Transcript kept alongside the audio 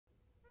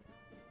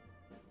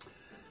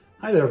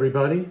Hi there,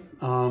 everybody.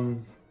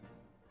 You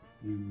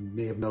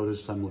may have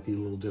noticed I'm looking a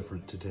little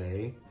different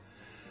today.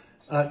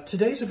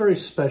 Today's a very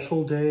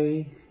special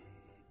day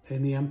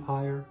in the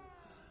Empire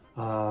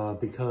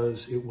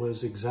because it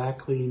was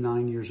exactly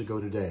 9 years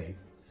ago today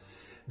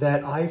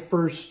that I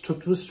first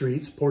took to the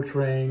streets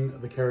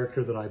portraying the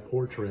character that I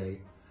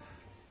portray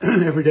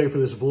every day for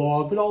this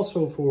vlog, but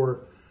also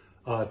for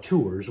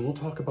tours, and we'll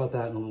talk about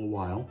that in a little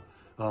while.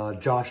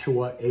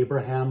 Joshua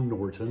Abraham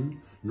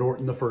Norton,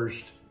 Norton the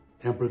First,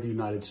 Emperor of the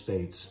United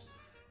States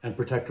and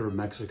Protector of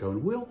Mexico.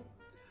 And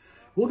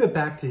we'll get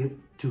back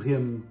to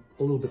him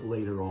a little bit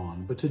later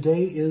on. But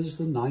today is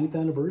the 9th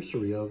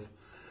anniversary of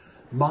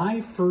my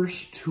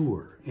first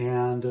tour.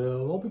 And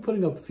I'll be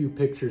putting up a few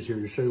pictures here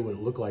to show you what it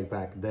looked like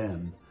back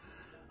then.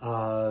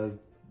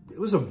 It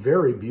was a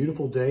very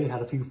beautiful day,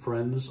 had a few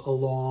friends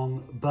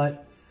along,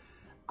 but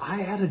I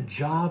had a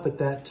job at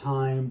that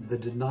time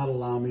that did not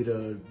allow me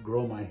to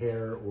grow my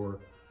hair or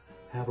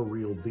have a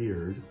real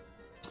beard.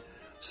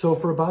 So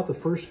for about the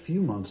first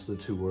few months of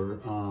the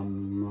tour,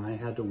 I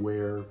had to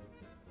wear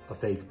a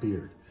fake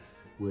beard,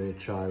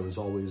 which I was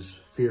always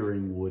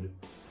fearing would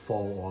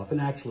fall off, and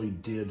actually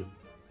did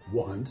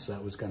once.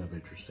 That was kind of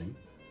interesting.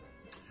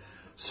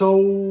 So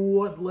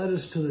what led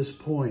us to this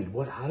point?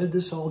 How did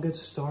this all get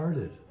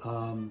started?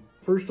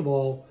 First of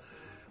all,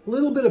 a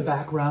little bit of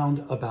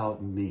background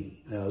about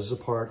me. This is a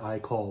part I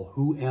call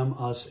Who Am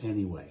Us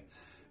Anyway,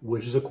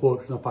 which is a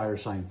quote from the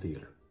Firesign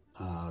Theater.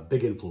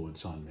 Big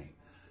influence on me,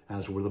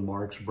 as were the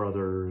Marx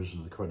Brothers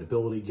and the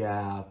Credibility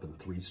Gap and the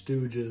Three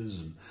Stooges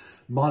and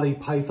Monty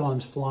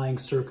Python's Flying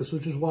Circus,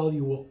 which is why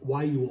you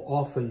will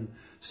often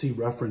see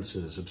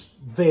references,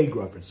 vague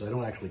references, I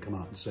don't actually come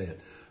out and say it,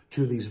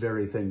 to these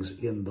very things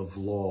in the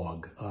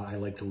vlog. I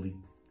like to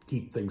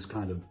keep things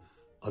kind of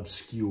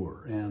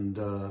obscure, and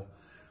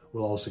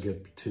we'll also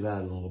get to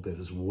that in a little bit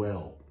as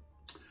well.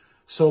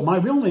 So my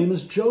real name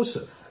is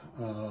Joseph.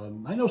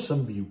 I know some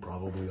of you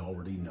probably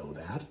already know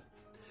that.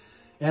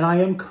 And I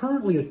am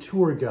currently a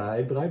tour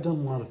guide, but I've done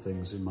a lot of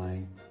things in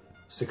my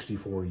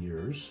 64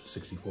 years,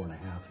 64 and a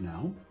half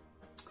now.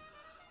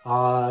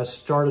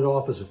 Started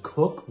off as a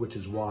cook, which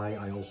is why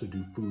I also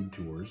do food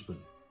tours, but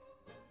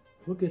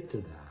we'll get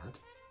to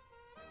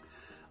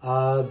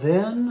that.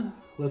 Then,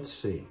 let's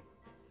see.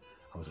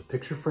 I was a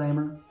picture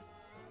framer,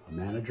 a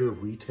manager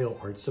of retail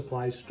art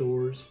supply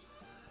stores,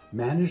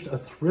 managed a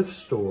thrift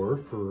store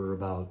for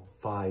about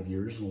 5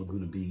 years in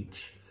Laguna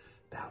Beach.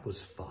 That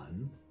was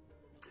fun.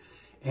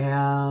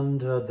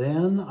 And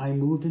then I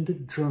moved into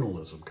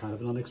journalism, kind of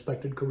an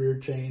unexpected career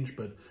change,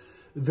 but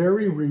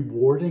very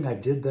rewarding. I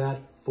did that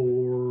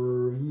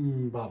for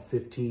about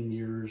 15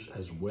 years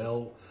as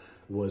well.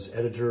 Was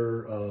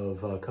editor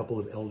of a couple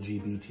of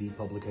LGBT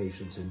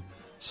publications in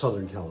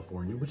Southern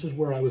California, which is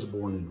where I was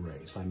born and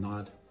raised. I'm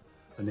not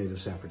a native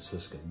San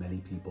Franciscan. Many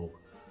people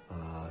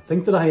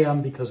think that I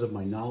am because of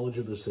my knowledge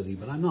of the city,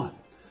 but I'm not.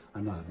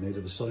 I'm not a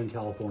native of Southern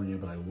California,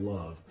 but I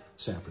love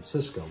San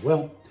Francisco.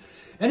 Well,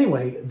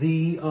 anyway,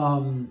 the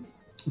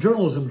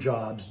journalism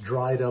jobs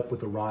dried up with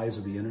the rise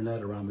of the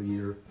internet around the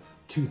year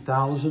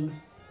 2000.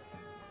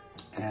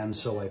 And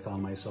so I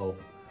found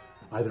myself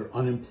either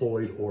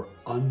unemployed or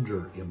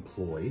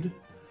underemployed.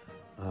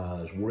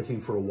 I was working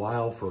for a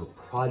while for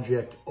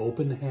Project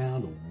Open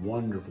Hand, a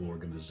wonderful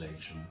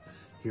organization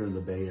here in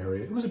the Bay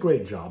Area. It was a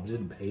great job. It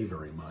didn't pay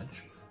very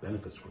much.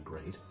 Benefits were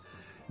great.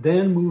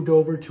 Then moved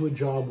over to a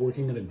job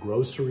working in a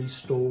grocery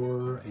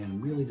store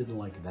and really didn't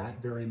like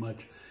that very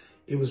much.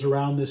 It was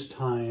around this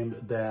time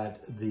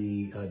that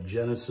the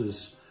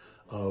genesis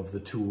of the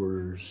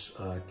tours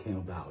came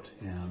about.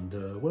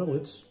 And well,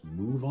 let's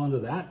move on to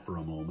that for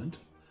a moment,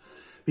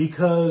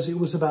 because it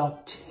was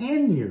about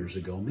 10 years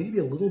ago, maybe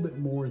a little bit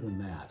more than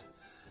that,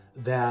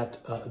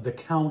 that the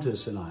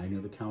Countess and I,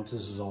 the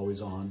Countess is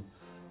always on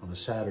a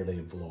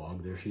Saturday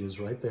vlog. There she is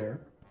right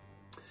there.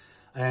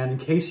 And in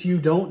case you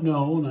don't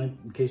know, and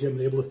in case you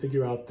haven't been able to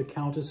figure out, the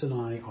Countess and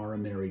I are a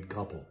married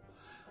couple.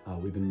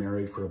 We've been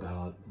married for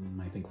about,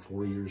 I think,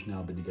 4 years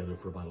now, been together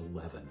for about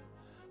 11.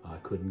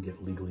 Couldn't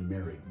get legally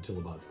married until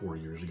about 4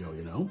 years ago,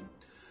 you know?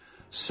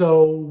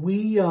 So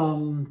we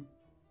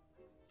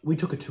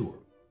took a tour.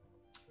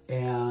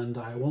 And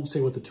I won't say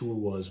what the tour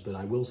was, but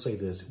I will say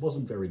this, it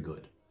wasn't very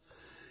good.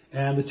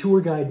 And the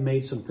tour guide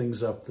made some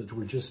things up that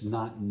were just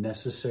not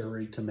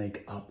necessary to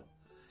make up.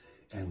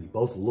 And we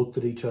both looked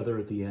at each other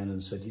at the end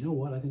and said, you know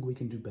what, I think we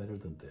can do better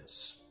than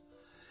this.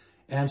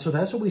 And so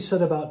that's what we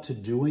set about to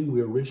doing.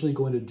 We were originally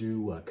going to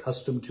do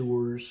custom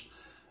tours,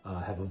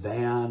 have a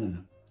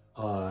van,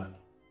 and,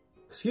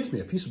 excuse me,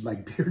 a piece of my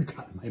beard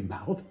got in my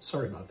mouth.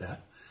 Sorry about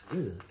that.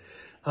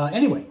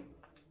 Anyway,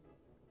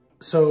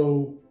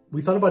 so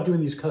we thought about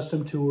doing these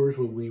custom tours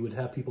where we would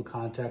have people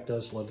contact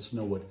us, let us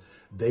know what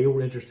they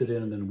were interested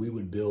in, and then we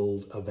would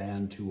build a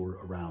van tour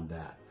around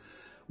that.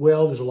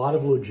 Well, there's a lot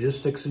of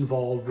logistics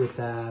involved with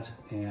that,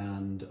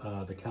 and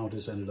the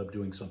Countess ended up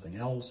doing something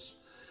else.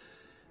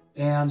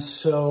 And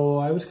so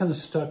I was kind of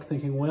stuck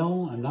thinking,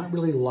 well, I'm not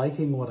really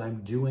liking what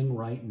I'm doing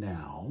right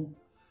now,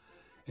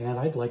 and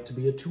I'd like to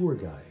be a tour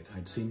guide.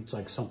 It seems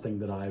like something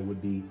that I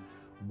would be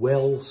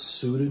well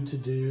suited to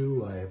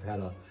do. I have had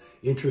an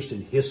interest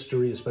in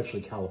history,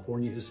 especially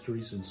California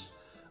history, since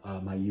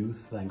my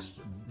youth, thanks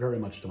very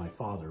much to my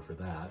father for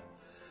that.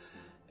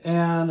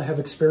 And I have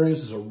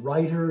experience as a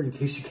writer. In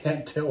case you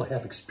can't tell, I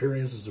have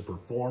experience as a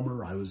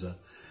performer. I was a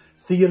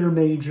theater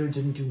major,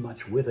 didn't do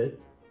much with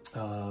it,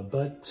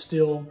 but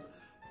still,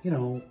 you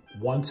know,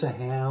 once a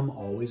ham,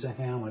 always a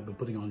ham. I've been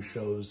putting on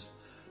shows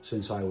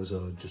since I was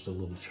just a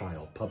little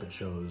child, puppet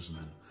shows, and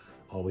then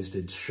always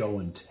did show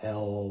and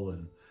tell,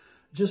 and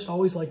just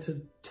always like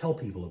to tell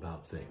people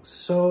about things.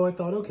 So I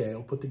thought, okay,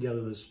 I'll put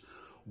together this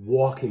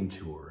walking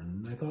tour.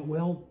 And I thought,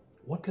 well,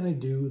 what can I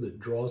do that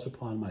draws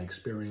upon my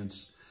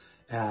experience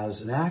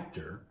as an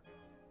actor?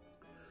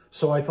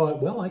 So I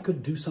thought, well, I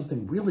could do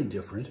something really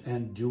different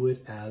and do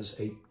it as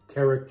a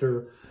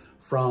character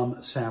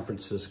from San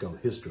Francisco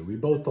history. We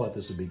both thought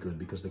this would be good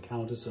because the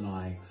Countess and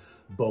I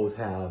both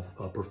have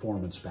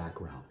performance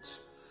backgrounds.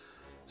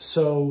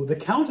 So the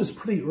Countess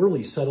pretty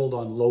early settled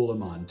on Lola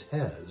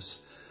Montez,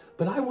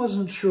 but I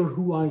wasn't sure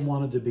who I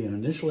wanted to be. And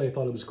initially I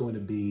thought it was going to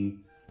be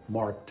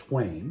Mark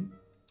Twain,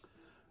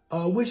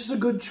 which is a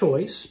good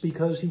choice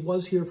because he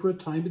was here for a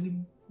time, but he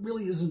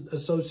really isn't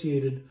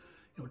associated,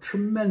 you know,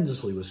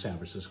 tremendously with San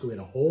Francisco. He had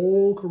a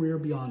whole career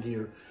beyond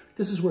here.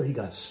 This is where he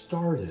got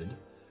started.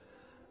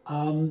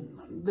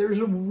 There's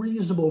a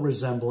reasonable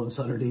resemblance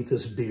underneath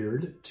this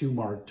beard to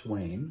Mark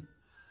Twain.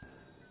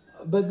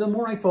 But the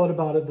more I thought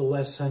about it, the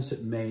less sense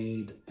it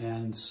made.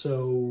 And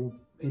so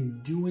in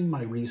doing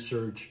my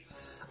research,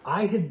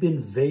 I had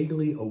been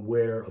vaguely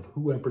aware of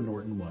who Emperor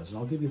Norton was. And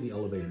I'll give you the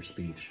elevator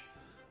speech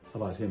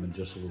about him in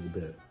just a little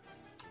bit.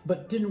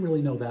 But didn't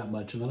really know that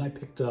much. And then I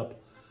picked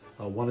up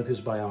one of his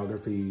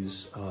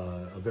biographies,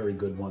 a very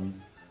good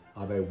one,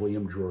 by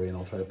William Drury, and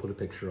I'll try to put a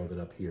picture of it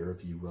up here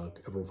if you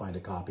ever find a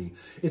copy.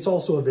 It's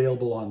also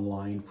available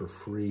online for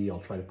free. I'll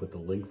try to put the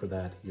link for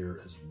that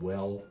here as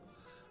well,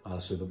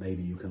 so that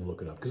maybe you can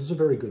look it up, because it's a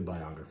very good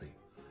biography.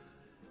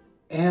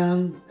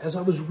 And as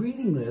I was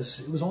reading this,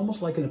 it was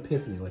almost like an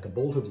epiphany, like a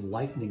bolt of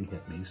lightning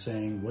hit me,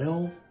 saying,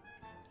 well,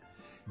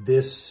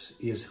 this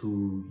is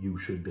who you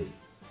should be.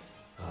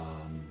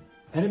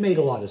 And it made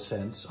a lot of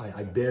sense.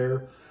 I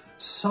bear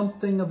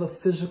something of a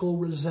physical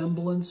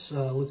resemblance.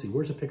 Let's see,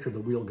 where's a picture of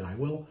the real guy?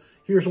 Well,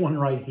 here's one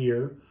right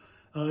here.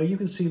 You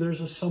can see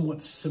there's a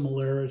somewhat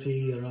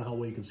similarity. I don't know how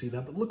well you can see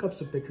that, but look up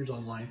some pictures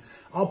online.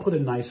 I'll put a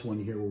nice one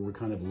here where we're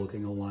kind of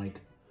looking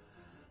alike.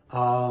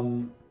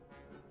 And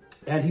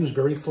he was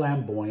very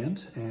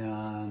flamboyant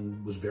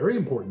and was very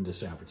important to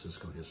San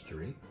Francisco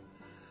history.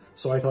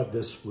 So I thought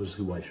this was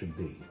who I should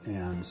be.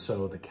 And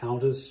so the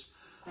Countess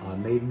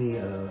made me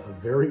a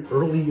very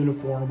early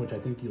uniform, which I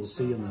think you'll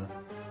see in the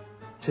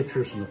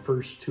pictures from the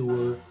first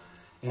tour,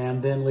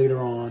 and then later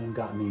on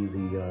got me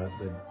the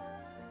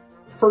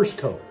first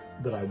coat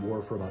that I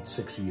wore for about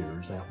 6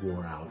 years. That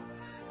wore out.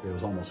 It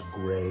was almost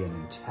gray and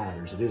in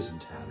tatters. It is in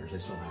tatters. I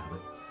still have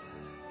it.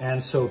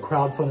 And so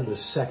crowdfunded a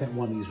second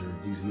one. These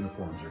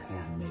uniforms are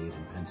handmade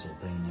in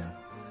Pennsylvania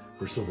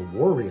for Civil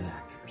War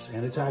reenactors,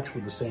 and it's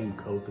actually the same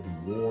coat that he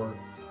wore,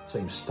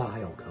 same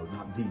style coat,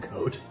 not the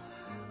coat.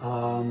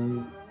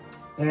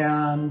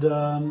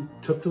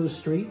 Took to the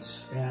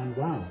streets, and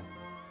wow,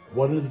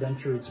 what an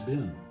adventure it's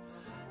been.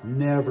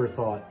 Never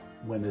thought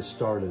when this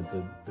started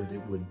that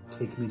it would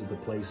take me to the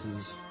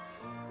places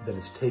that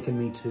it's taken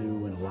me to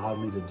and allowed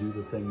me to do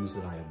the things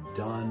that I have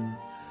done.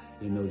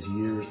 In those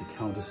years, the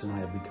Countess and I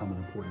have become an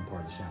important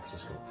part of San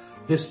Francisco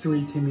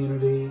history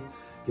community,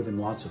 given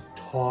lots of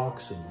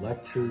talks and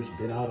lectures,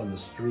 been out on the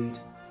street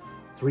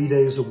 3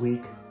 days a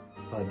week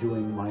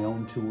doing my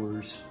own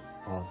tours.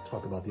 I'll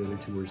talk about the other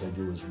tours I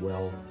do as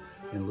well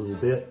in a little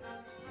bit.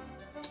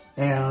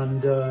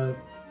 And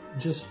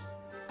just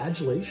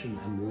adulation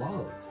and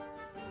love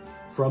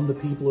from the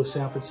people of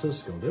San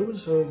Francisco. There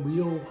was a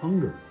real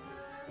hunger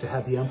to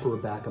have the Emperor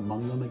back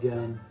among them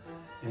again,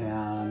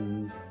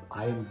 and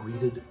I am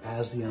greeted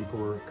as the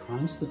Emperor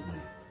constantly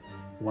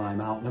when I'm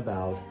out and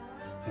about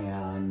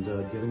and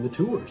giving the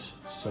tours.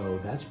 So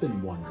that's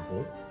been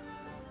wonderful.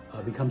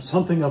 Become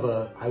something of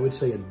a, I would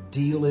say, a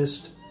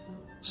D-list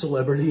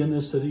celebrity in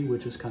this city,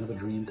 which is kind of a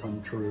dream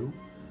come true.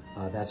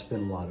 That's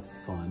been a lot of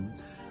fun.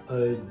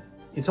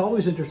 It's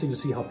always interesting to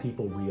see how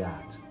people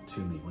react to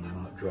me when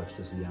I'm not dressed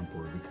as the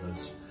Emperor,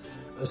 because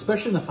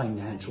especially in the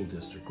financial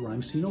district where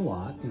I'm seen a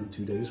lot,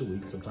 2 days a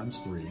week, sometimes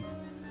 3,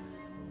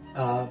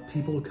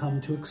 people come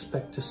to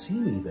expect to see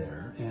me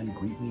there and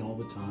greet me all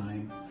the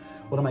time.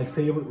 One of my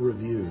favorite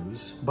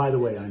reviews, by the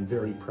way, I'm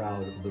very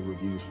proud of the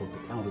reviews, what the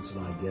Countess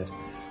and I get.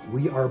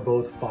 We are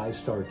both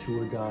 5-star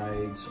tour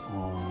guides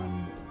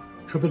on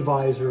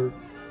TripAdvisor,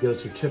 get a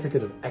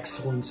certificate of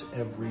excellence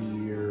every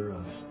year,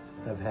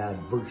 have had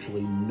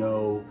virtually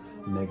no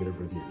negative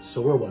reviews.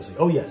 So where was I?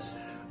 Oh yes,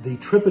 the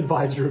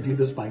TripAdvisor review,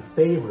 that's my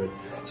favorite,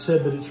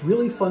 said that it's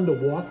really fun to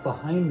walk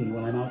behind me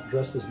when I'm out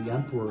dressed as the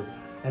Emperor,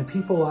 and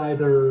people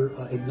either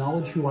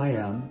acknowledge who I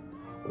am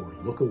or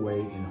look away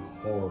in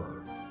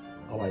horror.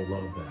 Oh, I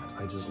love that.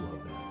 I just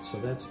love that. So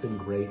that's been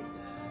great.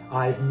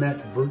 I've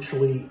met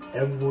virtually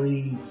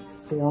every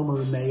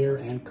former mayor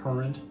and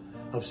current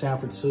of San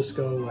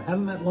Francisco. I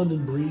haven't met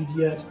London Breed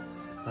yet.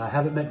 I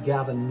haven't met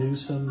Gavin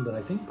Newsom, but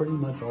I think pretty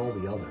much all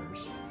the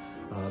others.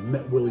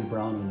 Met Willie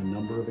Brown on a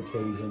number of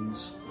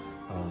occasions.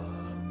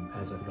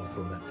 As I think I'll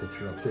throw that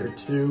picture up there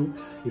too.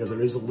 You know,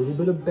 there is a little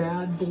bit of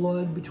bad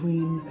blood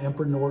between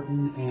Emperor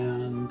Norton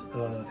and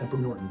Emperor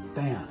Norton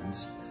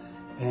fans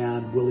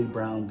and Willie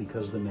Brown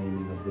because of the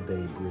naming of the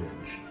Bay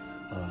Bridge,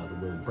 the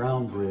Willie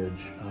Brown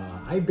Bridge.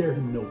 I bear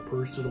him no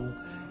personal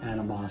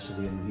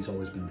animosity, and he's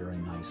always been very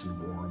nice and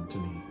warm to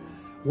me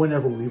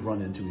whenever we've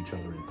run into each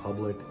other in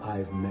public.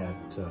 I've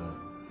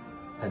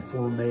had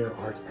former Mayor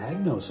Art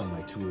Agnos on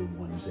my tour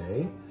one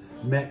day.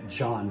 Met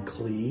John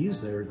Cleese,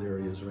 there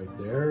he is right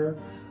there.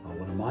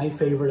 One of my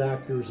favorite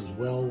actors as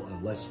well,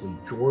 Leslie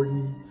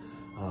Jordan,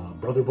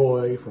 Brother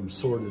Boy from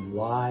Sordid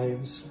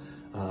Lives.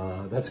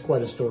 That's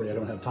quite a story I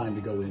don't have time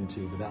to go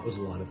into, but that was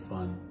a lot of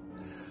fun.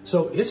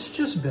 So it's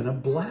just been a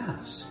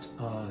blast.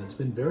 It's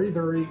been very,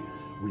 very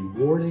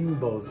rewarding,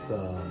 both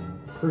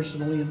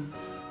personally and,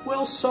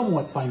 well,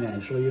 somewhat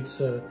financially.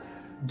 It's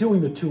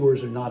doing the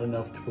tours are not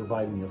enough to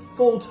provide me a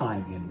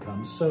full-time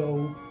income,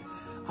 so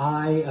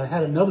I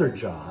had another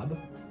job,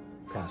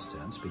 past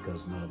tense,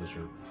 because none of us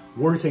are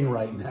working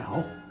right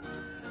now.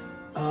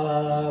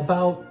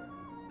 About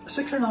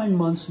 6 or 9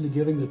 months into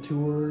giving the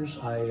tours,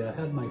 I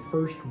had my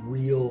first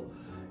real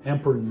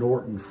Emperor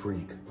Norton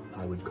freak,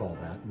 I would call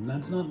that, and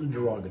that's not in a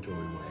derogatory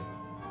way.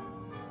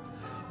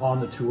 On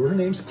the tour, her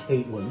name's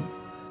Caitlin,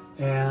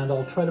 and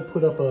I'll try to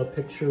put up a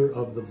picture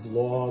of the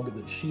vlog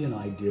that she and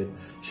I did.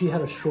 She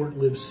had a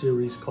short-lived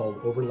series called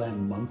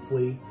Overland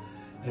Monthly,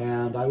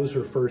 and I was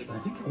her first, I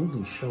think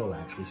only show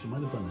actually, she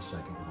might have done a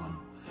second one,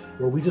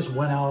 where we just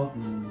went out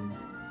and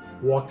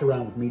walked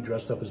around with me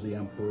dressed up as the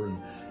Emperor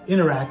and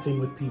interacting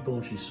with people,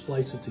 and she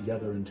spliced it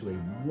together into a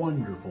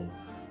wonderful,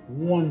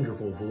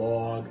 wonderful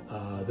vlog.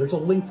 There's a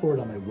link for it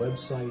on my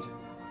website,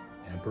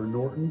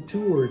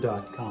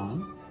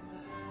 emperornortontour.com.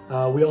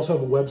 We also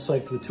have a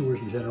website for the tours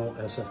in general,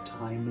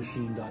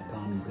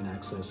 sftimemachine.com. You can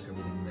access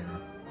everything there.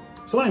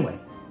 So anyway,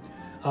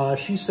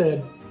 she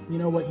said, you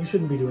know what, you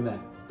shouldn't be doing that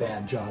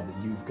bad job that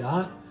you've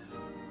got.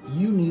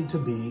 You need to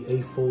be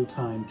a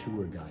full-time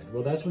tour guide.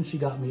 Well, that's when she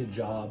got me a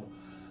job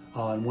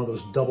on one of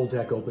those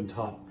double-deck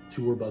open-top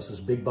tour buses,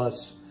 big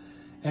bus.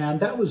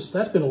 And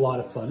that's been a lot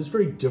of fun. It's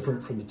very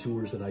different from the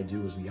tours that I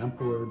do as the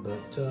Emperor,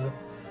 but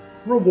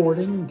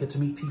rewarding. Get to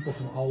meet people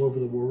from all over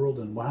the world,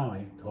 and wow,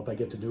 I hope I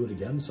get to do it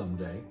again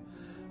someday.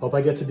 Hope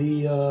I get to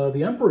be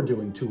the Emperor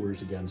doing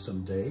tours again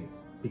someday,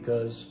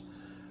 because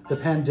the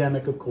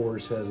pandemic, of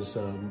course, has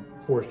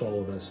forced all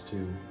of us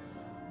to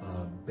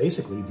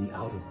basically be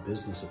out of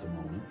business at the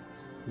moment.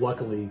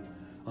 Luckily,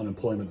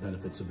 unemployment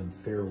benefits have been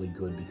fairly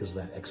good because of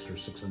that extra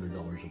 $600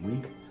 a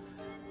week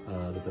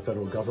that the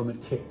federal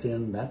government kicked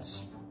in.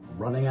 That's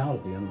running out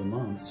at the end of the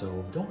month,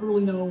 so don't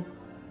really know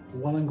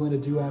what I'm going to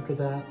do after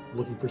that.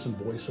 Looking for some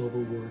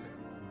voiceover work.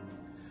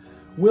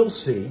 We'll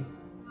see,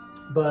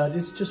 but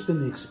it's just been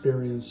the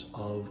experience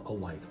of a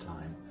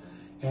lifetime.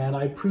 And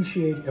I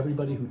appreciate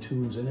everybody who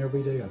tunes in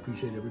every day. I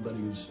appreciate everybody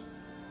who's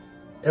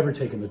ever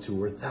taken the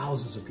tour.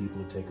 Thousands of people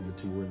have taken the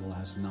tour in the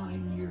last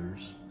 9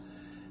 years.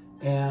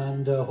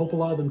 And hope a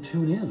lot of them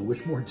tune in. I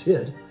wish more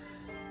did.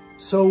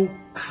 So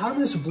how did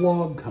this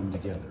vlog come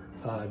together?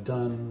 I've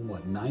done,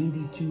 what,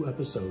 92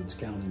 episodes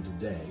counting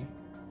today.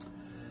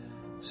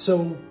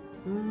 So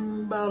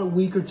about a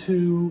week or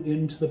two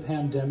into the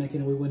pandemic,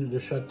 we went into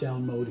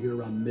shutdown mode here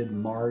around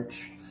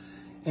mid-March,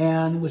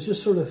 and was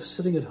just sort of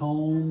sitting at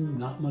home,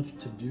 not much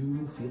to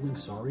do, feeling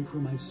sorry for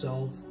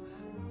myself,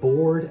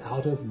 bored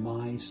out of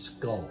my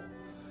skull.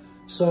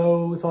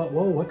 So we thought,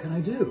 well, what can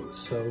I do?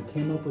 So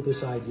came up with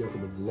this idea for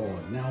the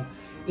vlog. Now,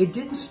 it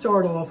didn't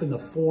start off in the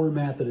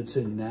format that it's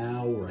in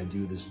now, where I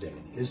do this day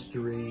in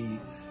history and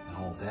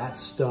all that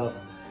stuff.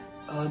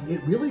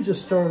 It really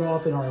just started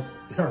off in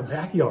our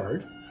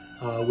backyard,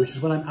 which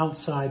is when I'm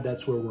outside,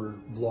 that's where we're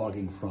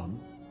vlogging from.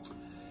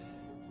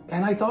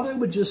 And I thought I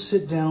would just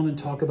sit down and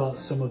talk about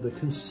some of the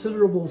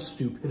considerable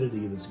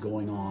stupidity that's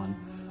going on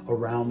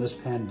around this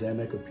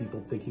pandemic, of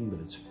people thinking that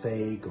it's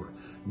fake, or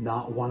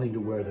not wanting to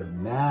wear their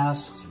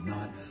masks, or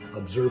not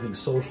observing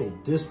social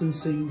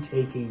distancing,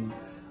 taking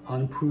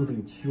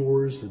unproven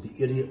cures that the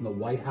idiot in the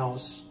White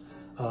House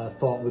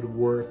thought would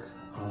work,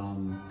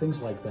 things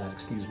like that.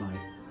 Excuse my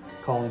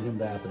calling him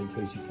that, but in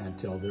case you can't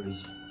tell, there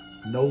is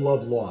no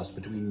love lost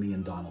between me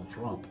and Donald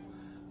Trump.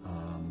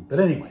 But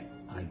anyway,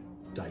 I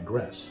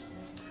digress.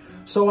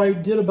 So I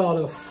did about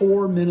a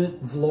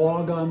 4-minute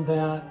vlog on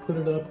that, put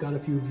it up, got a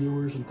few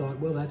viewers, and thought,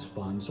 well, that's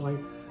fun. So I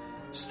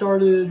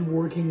started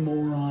working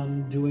more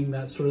on doing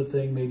that sort of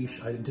thing. Maybe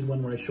I did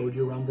one where I showed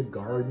you around the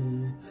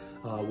garden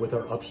with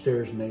our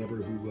upstairs neighbor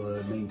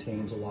who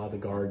maintains a lot of the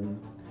garden.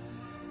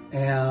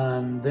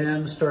 And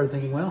then started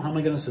thinking, well, how am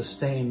I going to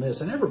sustain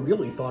this? I never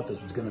really thought this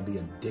was going to be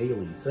a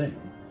daily thing.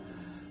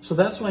 So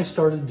that's when I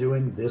started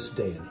doing This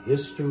Day in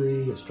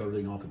History,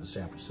 starting off with the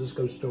San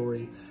Francisco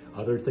story,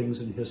 other things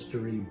in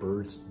history,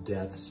 births,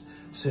 deaths.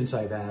 Since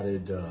I've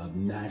added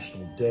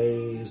National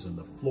Days and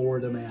the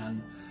Florida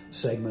Man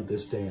segment,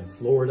 This Day in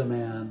Florida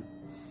Man.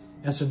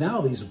 And so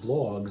now these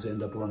vlogs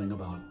end up running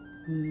about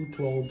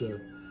 12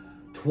 to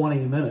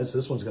 20 minutes.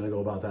 This one's going to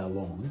go about that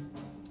long.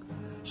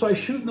 So I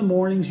shoot in the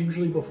mornings,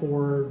 usually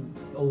before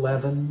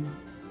 11,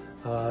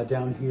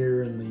 down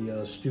here in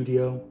the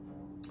Studio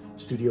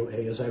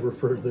A as I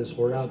refer to this,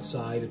 or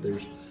outside if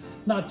there's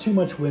not too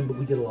much wind, but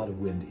we get a lot of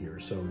wind here.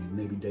 So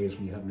maybe days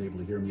when you haven't been able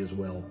to hear me as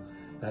well,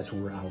 that's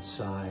when we're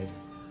outside.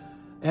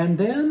 And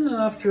then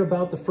after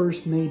about the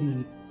first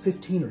maybe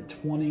 15 or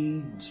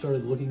 20,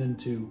 started looking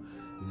into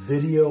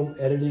video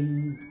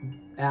editing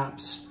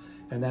apps.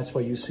 And that's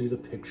why you see the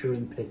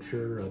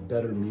picture-in-picture,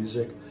 better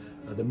music.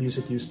 The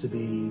music used to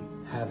be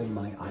having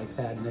my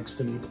iPad next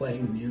to me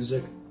playing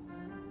music.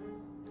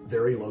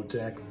 Very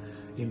low-tech.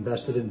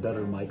 Invested in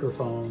better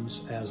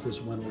microphones as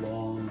this went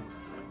along.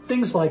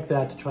 Things like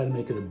that to try to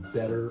make it a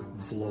better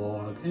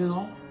vlog. And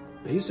I'll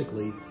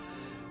basically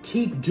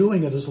keep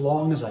doing it as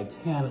long as I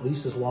can, at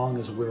least as long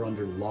as we're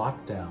under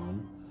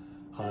lockdown.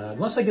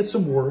 Unless I get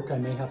some work, I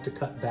may have to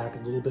cut back a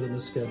little bit on the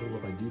schedule.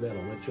 If I do that,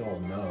 I'll let you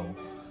all know.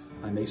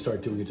 I may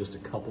start doing it just a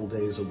couple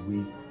days a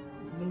week.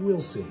 We'll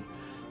see.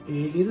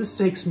 This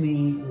takes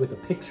me, with the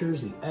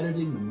pictures, the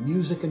editing, the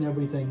music and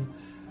everything,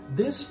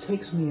 this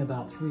takes me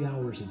about 3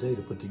 hours a day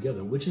to put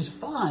together, which is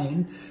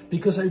fine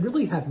because I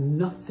really have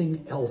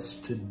nothing else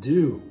to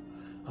do.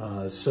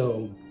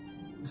 So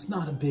it's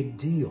not a big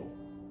deal.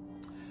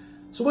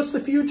 So what's the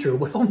future?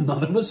 Well,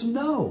 none of us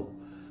know.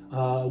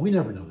 We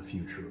never know the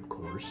future, of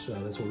course.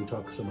 That's why we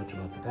talk so much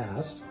about the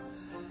past.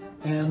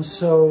 And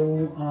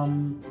so,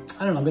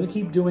 I don't know, I'm going to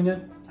keep doing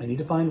it. I need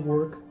to find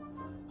work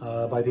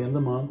by the end of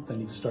the month. I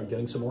need to start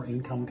getting some more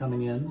income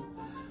coming in.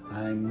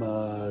 I'm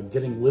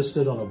getting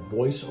listed on a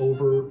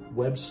voiceover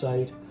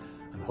website.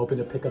 I'm hoping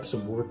to pick up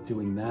some work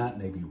doing that,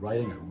 maybe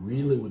writing. I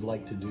really would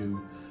like to do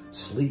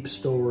sleep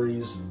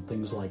stories and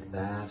things like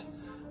that.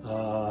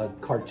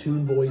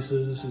 Cartoon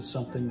voices is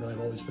something that I've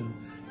always been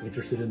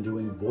interested in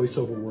doing.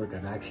 Voiceover work,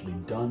 I've actually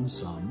done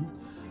some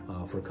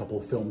for a couple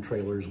of film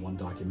trailers, one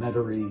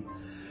documentary.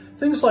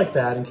 Things like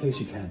that. In case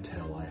you can't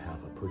tell, I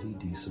have a pretty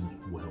decent,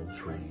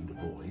 well-trained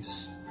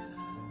voice.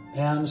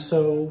 And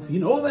so, if you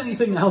know of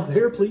anything out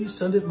there, please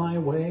send it my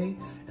way.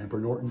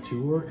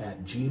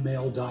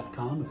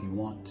 EmperorNortonTour@gmail.com if you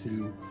want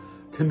to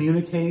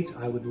communicate.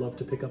 I would love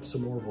to pick up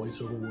some more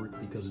voiceover work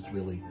because it's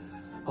really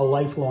a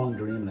lifelong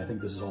dream, and I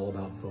think this is all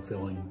about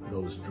fulfilling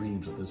those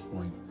dreams at this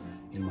point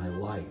in my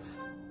life.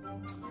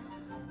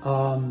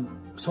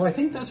 So I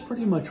think that's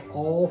pretty much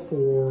all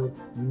for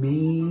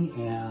me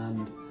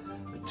and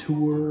the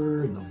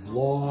tour and the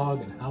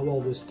vlog and how all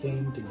this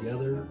came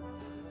together.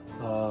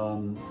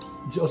 So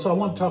I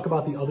want to talk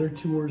about the other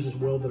tours as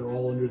well that are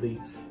all under the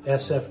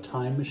SF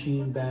Time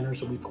Machine banner.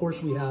 So of course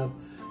we have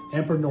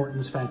Emperor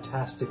Norton's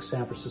fantastic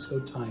San Francisco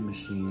Time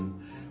Machine,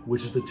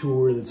 which is the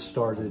tour that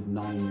started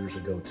 9 years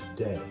ago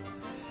today.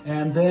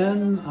 And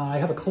then I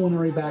have a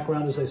culinary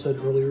background, as I said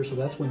earlier, so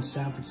that's when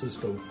San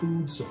Francisco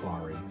Food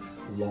Safari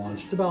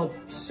launched about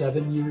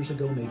 7 years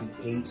ago, maybe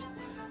 8.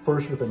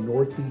 First with a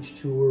North Beach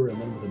tour, and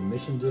then with a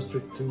Mission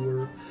District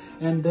tour.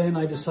 And then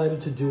I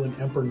decided to do an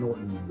Emperor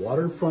Norton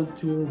waterfront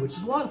tour, which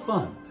is a lot of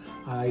fun.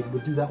 I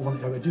do that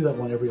one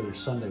every other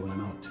Sunday when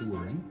I'm out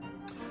touring.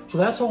 So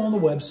that's all on the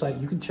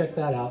website. You can check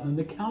that out. And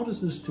the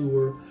Countess's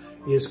tour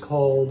is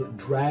called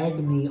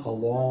Drag Me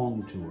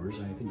Along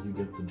Tours. I think you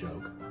get the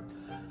joke.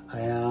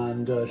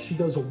 And she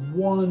does a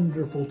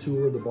wonderful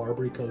tour of the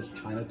Barbary Coast,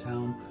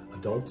 Chinatown,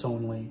 adults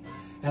only.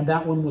 And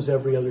that one was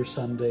every other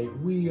Sunday.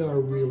 We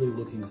are really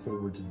looking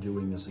forward to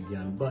doing this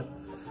again, but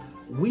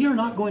we are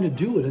not going to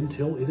do it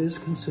until it is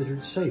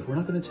considered safe. We're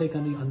not going to take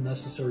any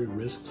unnecessary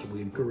risks.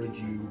 We encourage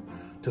you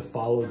to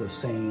follow the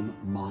same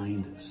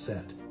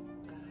mindset.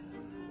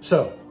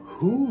 So,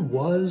 who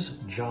was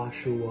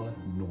Joshua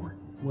Norton?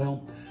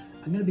 Well,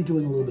 I'm going to be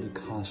doing a little bit of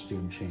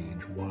costume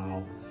change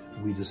while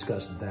we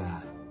discuss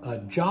that.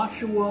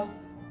 Joshua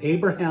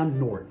Abraham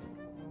Norton.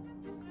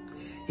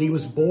 He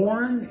was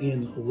born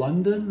in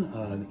London,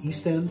 the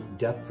East End,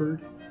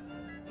 Deptford,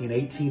 in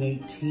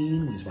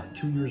 1818. When he's about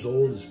 2 years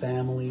old, his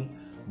family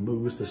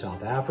moves to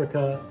South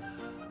Africa.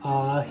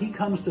 He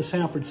comes to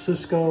San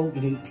Francisco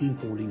in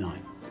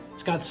 1849.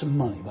 He's got some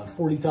money, about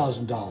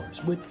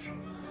 $40,000, which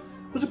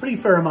was a pretty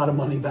fair amount of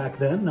money back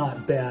then,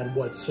 not bad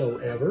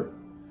whatsoever.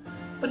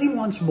 But he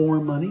wants more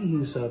money.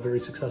 He's a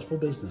very successful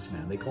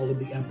businessman. They called him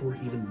the Emperor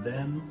even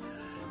then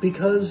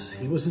because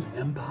he was an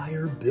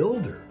empire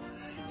builder.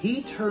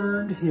 He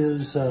turned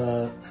his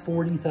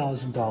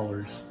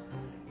 $40,000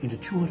 into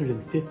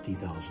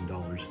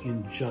 $250,000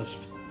 in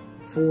just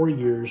 4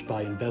 years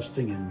by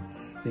investing in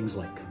things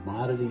like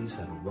commodities,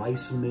 had a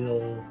rice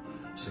mill,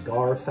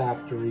 cigar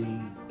factory,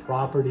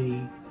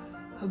 property,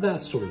 that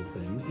sort of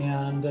thing.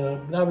 And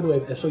by the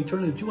way, so he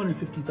turned into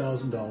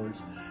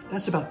 $250,000.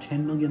 That's about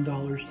 $10 million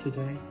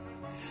today.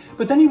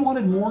 But then he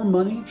wanted more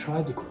money,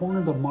 tried to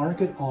corner the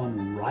market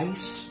on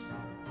rice,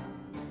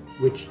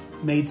 which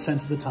made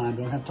sense at the time.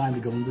 Don't have time to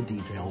go into the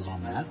details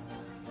on that.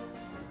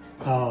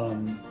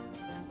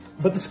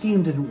 But the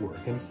scheme didn't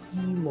work, and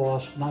he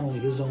lost not only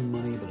his own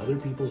money, but other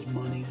people's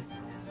money.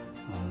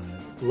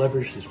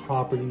 leveraged his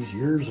properties,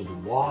 years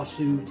of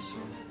lawsuits,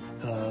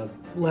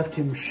 left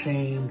him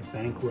shamed,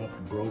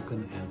 bankrupt,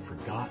 broken, and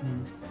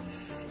forgotten.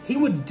 He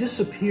would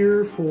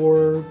disappear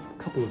for a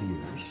couple of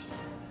years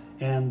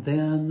and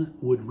then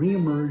would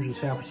reemerge in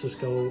San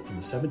Francisco on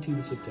the 17th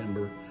of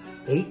September,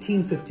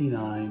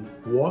 1859,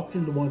 walked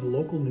into one of the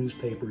local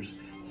newspapers,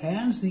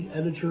 hands the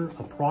editor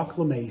a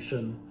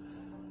proclamation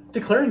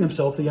declaring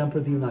himself the Emperor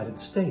of the United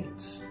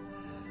States.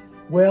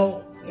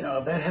 Well, you know,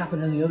 if that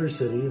happened in any other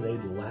city,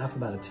 they'd laugh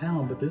him out of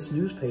town, but this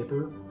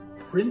newspaper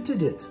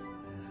printed it.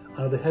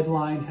 The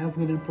headline, "Have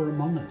we an Emperor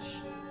among us?"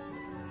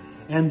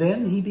 And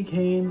then he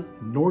became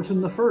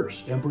Norton I,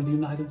 Emperor of the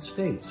United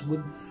States,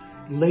 would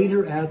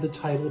later add the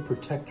title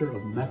Protector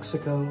of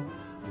Mexico.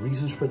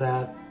 Reasons for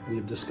that we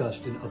have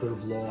discussed in other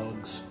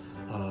vlogs.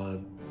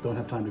 Don't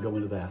have time to go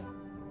into that.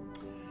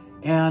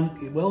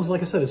 And, well,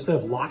 like I said, instead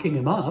of locking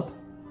him up,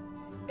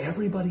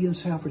 everybody in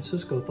San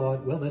Francisco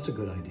thought, well, that's a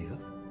good idea,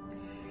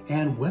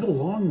 and went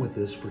along with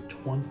this for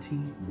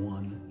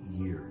 21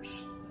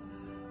 years.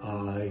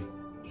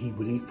 He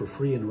would eat for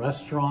free in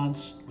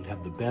restaurants, would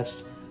have the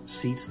best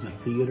seats in the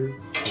theater.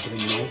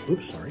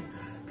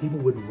 People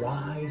would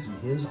rise in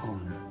his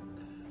honor.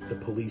 The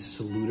police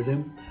saluted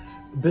him.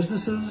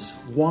 Businesses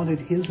wanted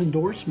his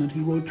endorsement.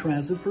 He rode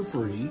transit for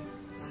free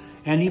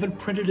and even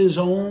printed his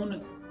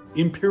own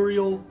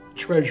imperial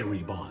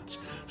treasury bonds.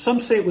 Some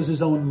say it was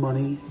his own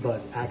money,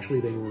 but actually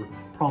they were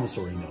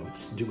promissory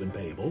notes, due and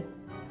payable.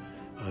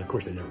 Of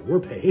course, they never were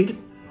paid.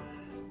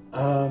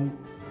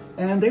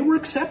 And they were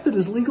accepted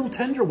as legal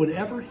tender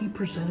whenever he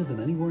presented them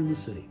anywhere in the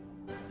city.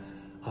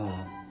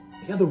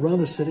 He had the run of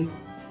the city,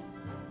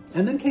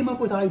 and then came up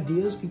with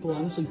ideas people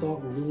honestly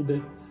thought were a little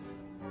bit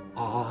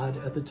odd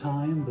at the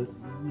time, but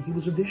he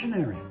was a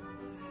visionary.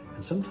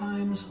 And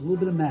sometimes a little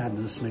bit of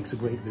madness makes a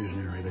great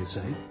visionary, they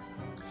say.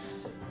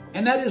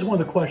 And that is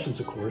one of the questions,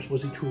 of course.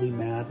 Was he truly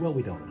mad? Well,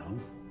 we don't know.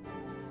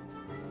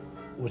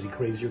 Was he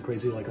crazy or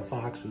crazy like a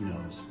fox? Who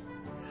knows?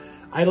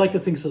 I like to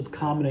think it's a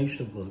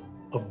combination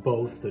of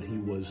both, that he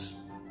was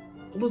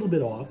a little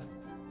bit off,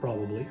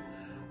 probably.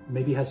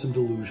 Maybe had some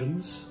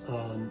delusions.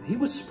 He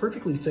was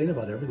perfectly sane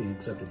about everything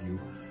except if you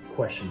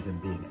questioned him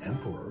being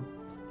emperor.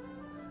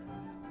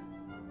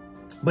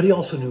 But he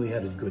also knew he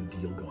had a good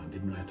deal going.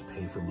 Didn't have to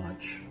pay for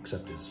much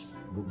except his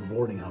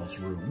boarding house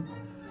room.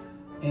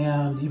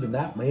 And even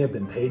that may have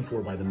been paid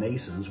for by the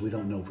Masons. We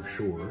don't know for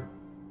sure.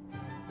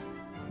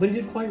 But he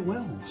did quite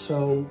well.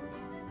 So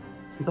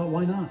he thought,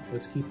 why not?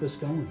 Let's keep this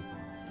going.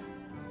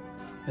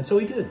 And so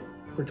he did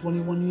for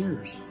 21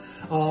 years.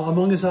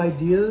 Among his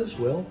ideas,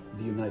 well,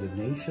 the United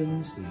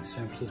Nations, the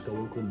San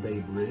Francisco-Oakland Bay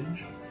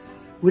Bridge,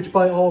 which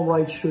by all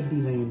rights should be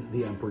named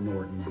the Emperor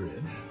Norton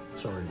Bridge.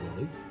 Sorry,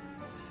 Willie.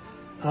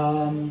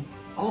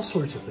 All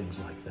sorts of things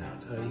like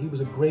that. He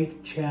was a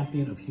great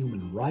champion of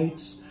human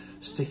rights,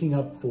 sticking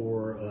up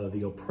for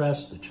the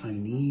oppressed, the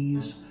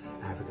Chinese,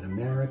 African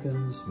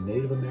Americans,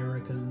 Native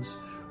Americans,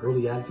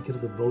 early advocate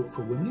of the vote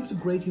for women. He was a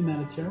great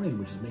humanitarian,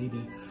 which is maybe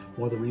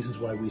one of the reasons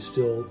why we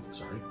still,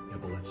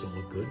 epaulets don't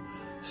look good,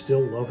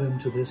 still love him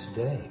to this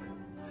day.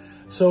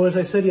 So as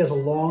I said, he has a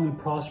long and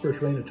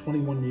prosperous reign of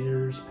 21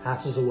 years,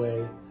 passes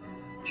away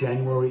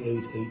January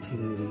 8,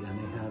 1880, and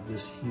they have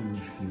this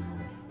huge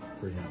funeral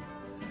for him.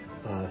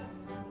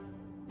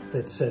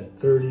 That said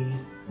 30,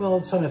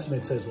 well, some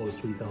estimates say as low as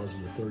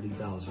 3,000 to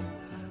 30,000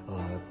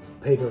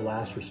 pay their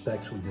last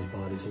respects when his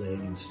body's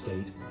laying in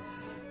state.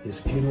 His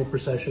funeral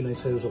procession, they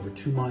say, was over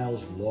 2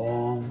 miles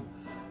long.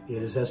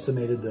 It is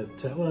estimated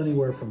that, well,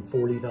 anywhere from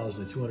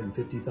 40,000 to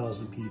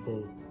 250,000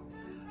 people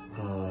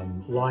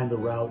lined the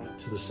route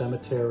to the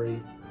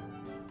cemetery.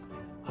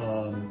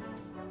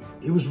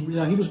 He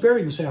was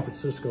buried in San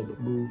Francisco, but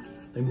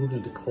they moved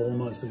into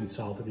Colma, a city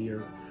south of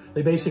here.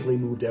 They basically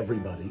moved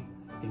everybody,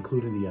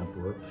 including the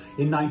emperor.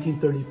 In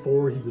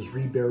 1934, he was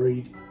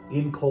reburied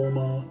in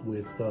Colma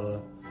with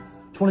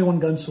 21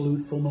 gun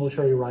salute, full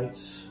military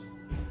rights,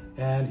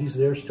 and he's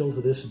there still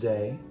to this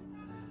day.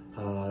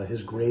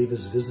 His grave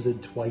is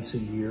visited twice a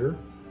year,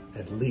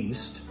 at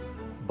least,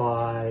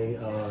 by,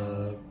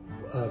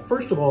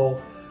 first of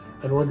all,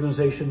 an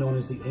organization known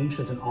as the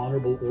Ancient and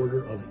Honorable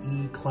Order of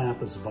E.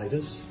 Clampus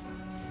Vitus.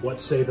 What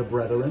say the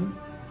brethren?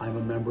 I'm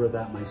a member of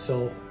that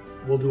myself.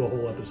 We'll do a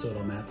whole episode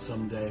on that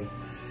someday.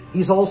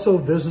 He's also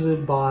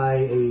visited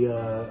by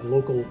a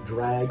local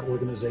drag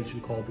organization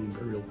called the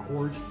Imperial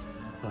Court.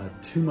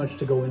 Too much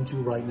to go into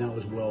right now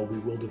as well. We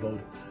will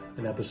devote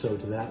an episode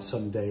to that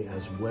someday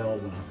as well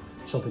when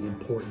something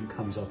important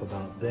comes up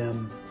about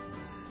them.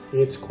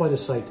 It's quite a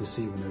sight to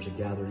see when there's a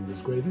gathering at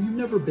his grave. If you've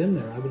never been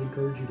there, I would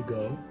encourage you to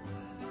go.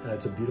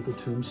 It's a beautiful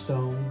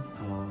tombstone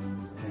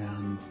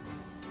and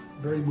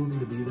very moving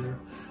to be there.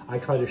 I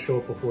try to show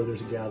up before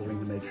there's a gathering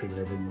to make sure that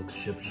everything looks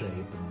shipshape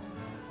and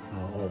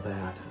all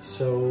that.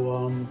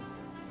 So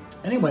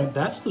anyway,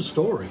 that's the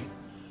story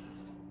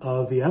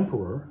of the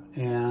emperor,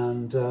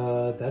 and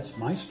that's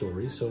my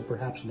story. So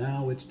perhaps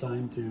now it's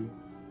time to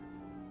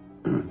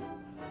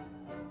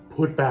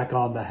put back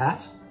on the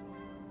hat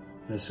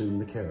and assume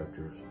the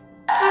characters.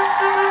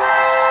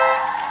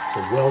 So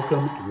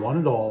welcome, one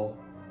and all,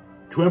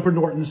 to Emperor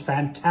Norton's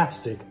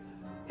fantastic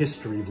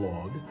history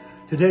vlog.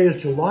 Today is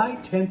July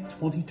 10th,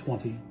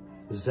 2020.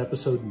 This is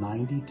episode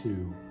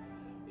 92.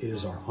 It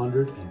is our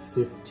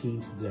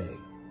 115th day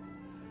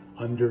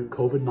under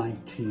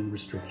COVID-19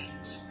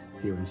 restrictions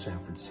here in San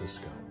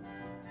Francisco.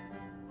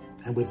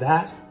 And with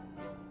that,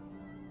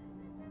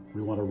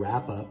 we want to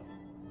wrap up.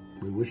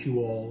 We wish you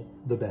all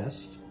the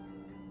best.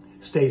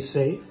 Stay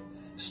safe,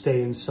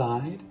 stay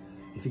inside.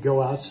 If you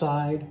go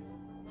outside,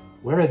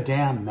 wear a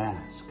damn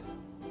mask.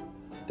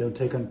 Don't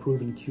take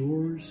unproven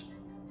cures.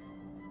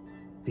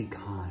 Be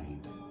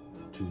kind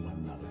to one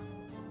another.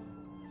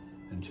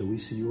 Until we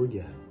see you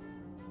again,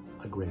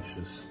 a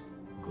gracious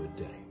good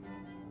day.